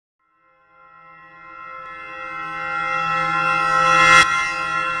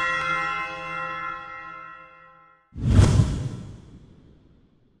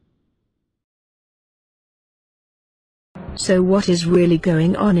So what is really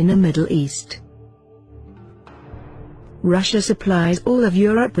going on in the Middle East? Russia supplies all of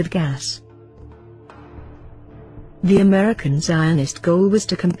Europe with gas. The American Zionist goal was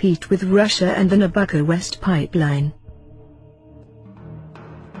to compete with Russia and the Nabucco West pipeline.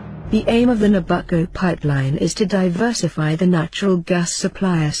 The aim of the Nabucco pipeline is to diversify the natural gas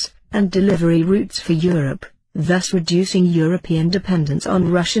supplies and delivery routes for Europe, thus reducing European dependence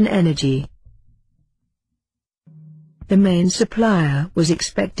on Russian energy. The main supplier was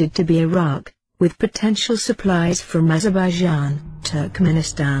expected to be Iraq, with potential supplies from Azerbaijan,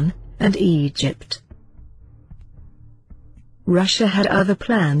 Turkmenistan, and Egypt. Russia had other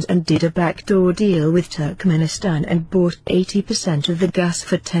plans and did a backdoor deal with Turkmenistan and bought 80% of the gas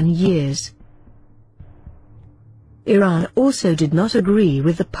for 10 years. Iran also did not agree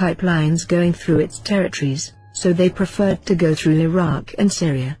with the pipelines going through its territories, so they preferred to go through Iraq and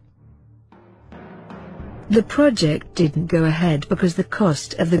Syria. The project didn't go ahead because the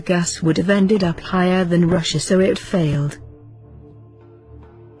cost of the gas would have ended up higher than Russia, so it failed.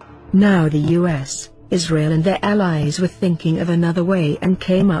 Now the US, Israel and their allies were thinking of another way and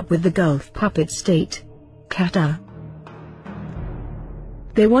came up with the Gulf puppet state, Qatar.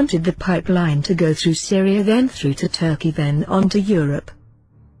 They wanted the pipeline to go through Syria, then through to Turkey, then on to Europe.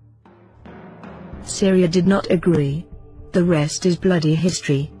 Syria did not agree. The rest is bloody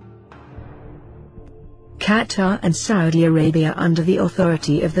history. Qatar and Saudi Arabia, under the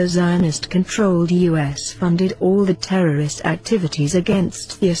authority of the Zionist-controlled US, funded all the terrorist activities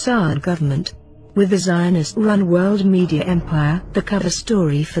against the Assad government. With the Zionist-run world media empire, the cover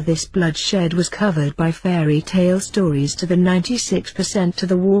story for this bloodshed was covered by fairy tale stories to the 96% to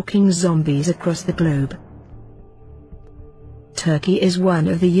the walking zombies across the globe. Turkey is one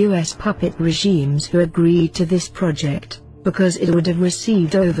of the US puppet regimes who agreed to this project, because it would have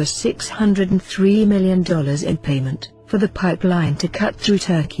received over $603 million in payment for the pipeline to cut through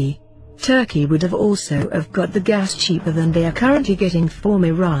Turkey. Turkey would have also have got the gas cheaper than they are currently getting from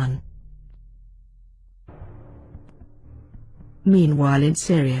Iran. Meanwhile in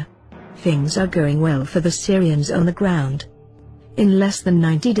Syria, things are going well for the Syrians on the ground. In less than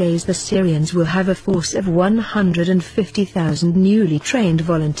 90 days the Syrians will have a force of 150,000 newly trained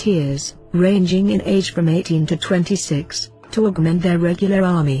volunteers, ranging in age from 18 to 26, to augment their regular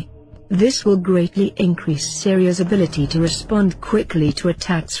army. This will greatly increase Syria's ability to respond quickly to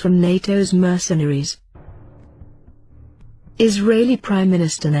attacks from NATO's mercenaries. Israeli Prime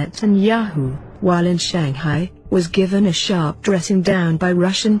Minister Netanyahu, while in Shanghai, was given a sharp dressing down by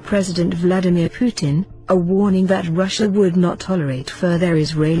Russian President Vladimir Putin, a warning that Russia would not tolerate further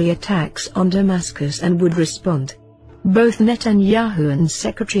Israeli attacks on Damascus and would respond. Both Netanyahu and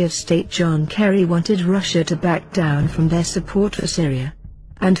Secretary of State John Kerry wanted Russia to back down from their support for Syria.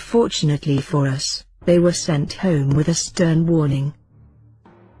 And fortunately for us, they were sent home with a stern warning.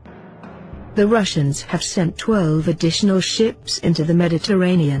 The Russians have sent 12 additional ships into the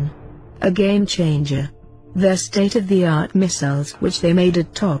Mediterranean. A game changer. Their state-of-the-art missiles, which they made a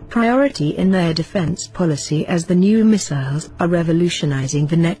top priority in their defense policy, as the new missiles are revolutionizing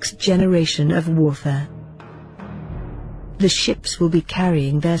the next generation of warfare. The ships will be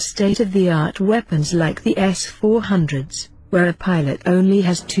carrying their state-of-the-art weapons like the S-400s, where a pilot only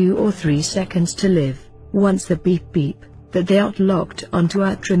has 2 or 3 seconds to live, once the beep-beep, that they are locked onto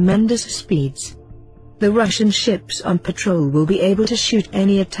at tremendous speeds. The Russian ships on patrol will be able to shoot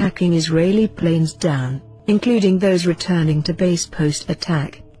any attacking Israeli planes down, including those returning to base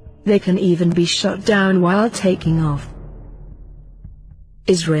post-attack. They can even be shot down while taking off.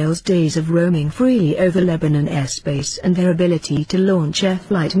 Israel's days of roaming freely over Lebanon airspace and their ability to launch air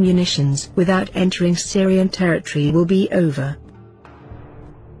flight munitions without entering Syrian territory will be over.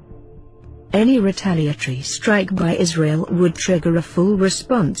 Any retaliatory strike by Israel would trigger a full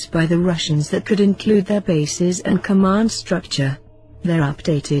response by the Russians that could include their bases and command structure. Their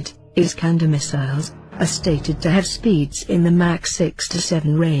updated Iskander missiles are stated to have speeds in the Mach 6 to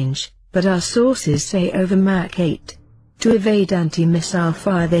 7 range, but our sources say over Mach 8. To evade anti-missile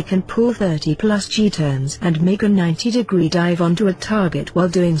fire they can pull 30+ G-turns and make a 90-degree dive onto a target while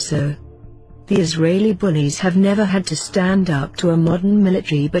doing so. The Israeli bullies have never had to stand up to a modern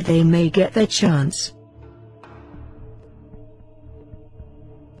military, but they may get their chance.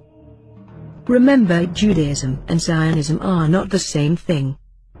 Remember, Judaism and Zionism are not the same thing.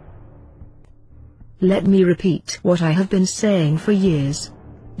 Let me repeat what I have been saying for years.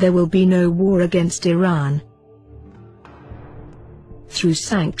 There will be no war against Iran. Through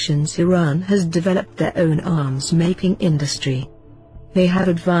sanctions, Iran has developed their own arms-making industry. They have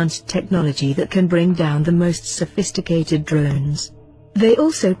advanced technology that can bring down the most sophisticated drones. They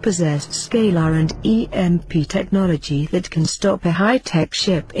also possessed scalar and EMP technology that can stop a high-tech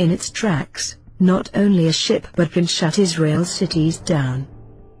ship in its tracks, not only a ship but can shut Israel's cities down.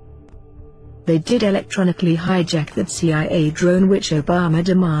 They did electronically hijack that CIA drone which Obama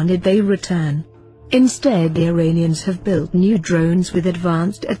demanded they return. Instead, the Iranians have built new drones with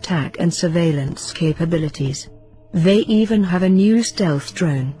advanced attack and surveillance capabilities. They even have a new stealth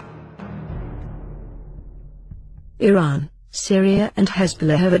drone. Iran, Syria and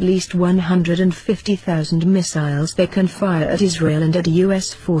Hezbollah have at least 150,000 missiles they can fire at Israel and at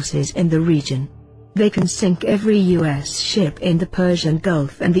US forces in the region. They can sink every US ship in the Persian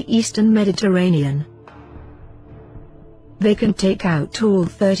Gulf and the Eastern Mediterranean. They can take out all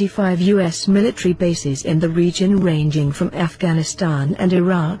 35 US military bases in the region ranging from Afghanistan and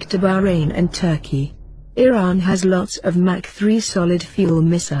Iraq to Bahrain and Turkey. Iran has lots of Mach 3 solid fuel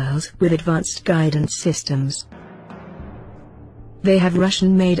missiles with advanced guidance systems. They have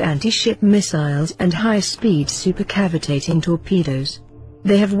Russian-made anti-ship missiles and high-speed supercavitating torpedoes.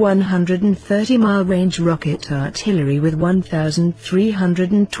 They have 130-mile range rocket artillery with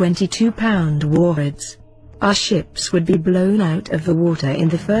 1,322-pound warheads. Our ships would be blown out of the water in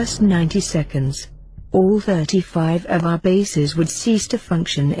the first 90 seconds. All 35 of our bases would cease to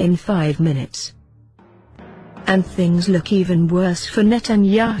function in 5 minutes. And things look even worse for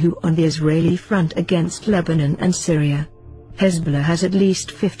Netanyahu on the Israeli front against Lebanon and Syria. Hezbollah has at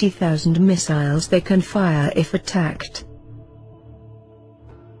least 50,000 missiles they can fire if attacked.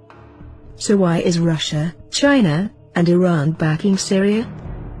 So why is Russia, China, and Iran backing Syria?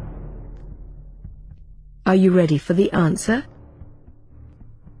 Are you ready for the answer?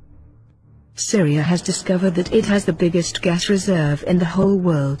 Syria has discovered that it has the biggest gas reserve in the whole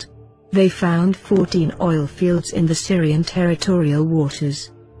world. They found 14 oil fields in the Syrian territorial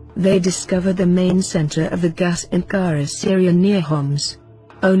waters. They discovered the main center of the gas in Qara, Syria near Homs.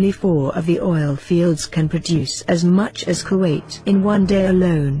 Only 4 of the oil fields can produce as much as Kuwait in one day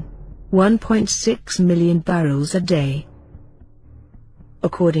alone. 1.6 million barrels a day.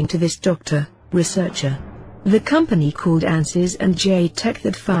 According to this researcher, the company called Ansys and J-Tech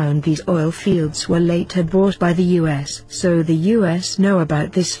that found these oil fields were later bought by the US, so the US know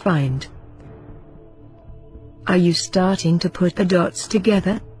about this find. Are you starting to put the dots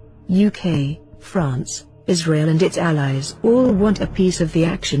together? UK, France, Israel and its allies all want a piece of the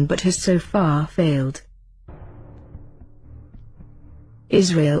action but has so far failed.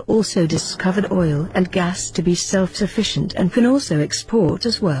 Israel also discovered oil and gas to be self-sufficient and can also export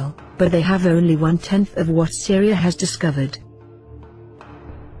as well, but they have only 1/10 of what Syria has discovered.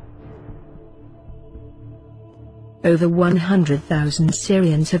 Over 100,000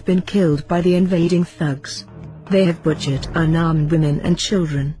 Syrians have been killed by the invading thugs. They have butchered unarmed women and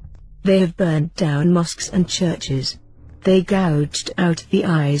children. They have burned down mosques and churches. They gouged out the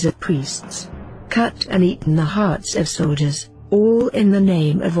eyes of priests, cut and eaten the hearts of soldiers, all in the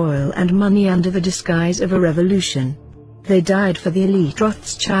name of oil and money under the disguise of a revolution. They died for the elite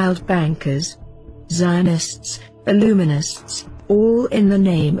Rothschild bankers, Zionists, Illuminists, all in the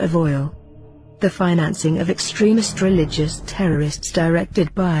name of oil. The financing of extremist religious terrorists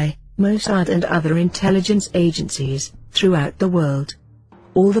directed by Mossad and other intelligence agencies throughout the world.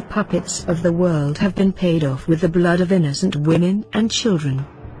 All the puppets of the world have been paid off with the blood of innocent women and children.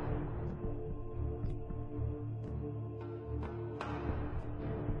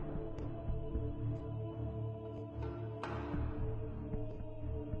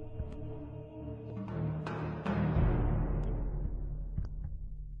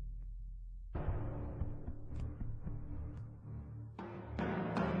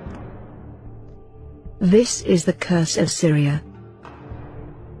 This is the curse of Syria.